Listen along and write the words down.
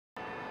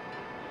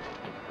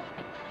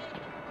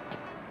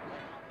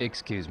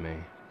Excuse me.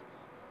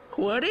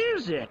 What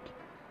is it?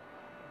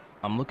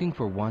 I'm looking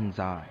for one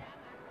Zai.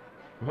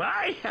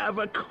 I have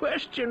a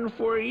question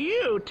for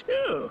you,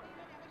 too.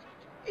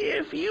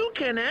 If you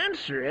can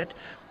answer it,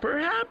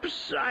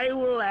 perhaps I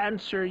will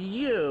answer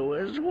you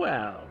as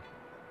well.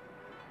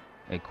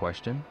 A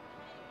question?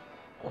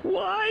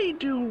 Why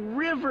do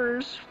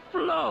rivers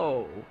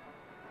flow?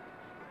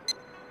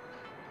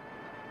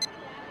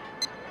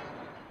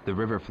 The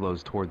river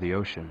flows toward the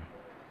ocean.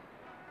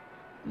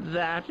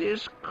 That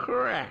is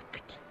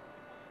correct.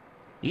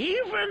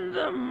 Even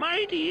the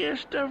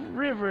mightiest of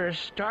rivers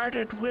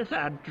started with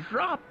a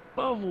drop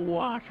of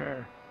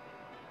water.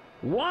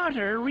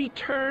 Water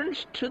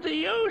returns to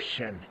the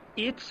ocean,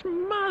 its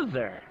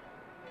mother.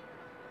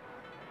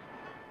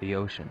 The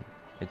ocean,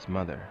 its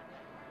mother.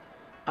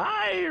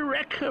 I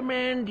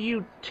recommend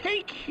you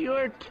take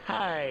your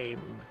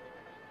time.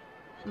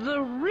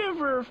 The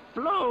river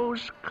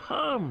flows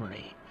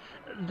calmly.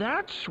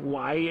 That's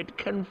why it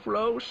can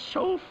flow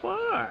so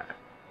far.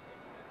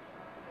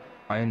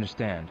 I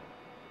understand.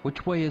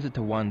 Which way is it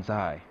to one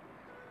Zai?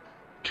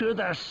 To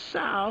the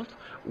south,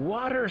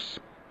 water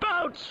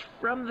spouts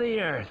from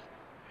the earth.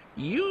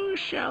 You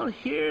shall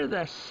hear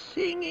the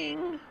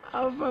singing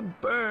of a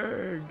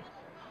bird.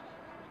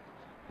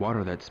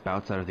 Water that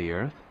spouts out of the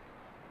earth?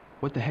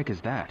 What the heck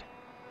is that?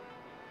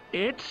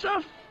 It's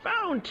a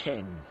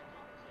fountain.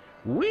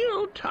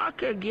 We'll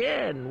talk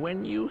again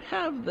when you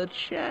have the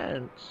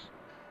chance.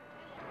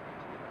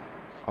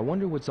 I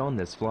wonder what's on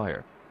this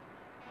flyer.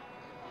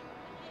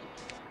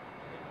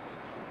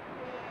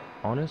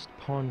 Honest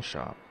pawn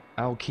shop.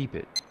 I'll keep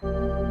it.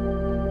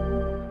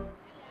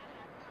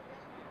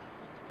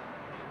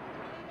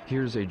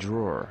 Here's a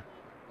drawer.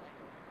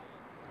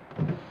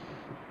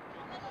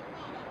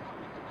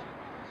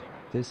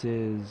 This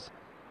is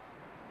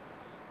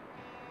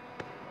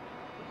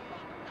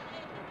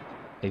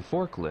a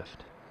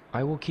forklift.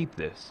 I will keep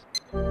this.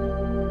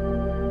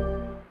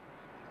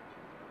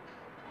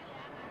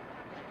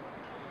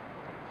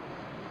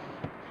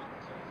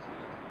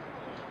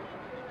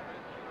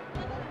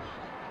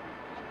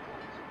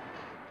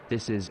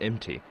 This is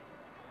empty.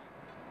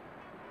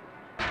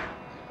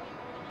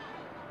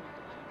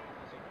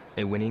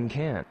 A winning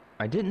can.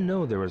 I didn't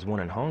know there was one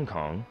in Hong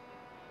Kong.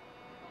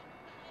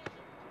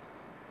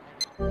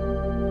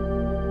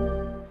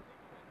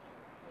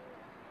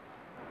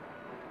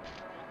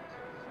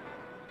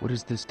 What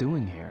is this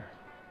doing here?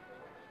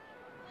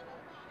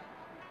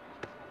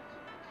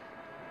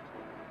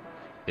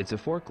 It's a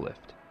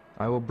forklift.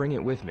 I will bring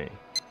it with me.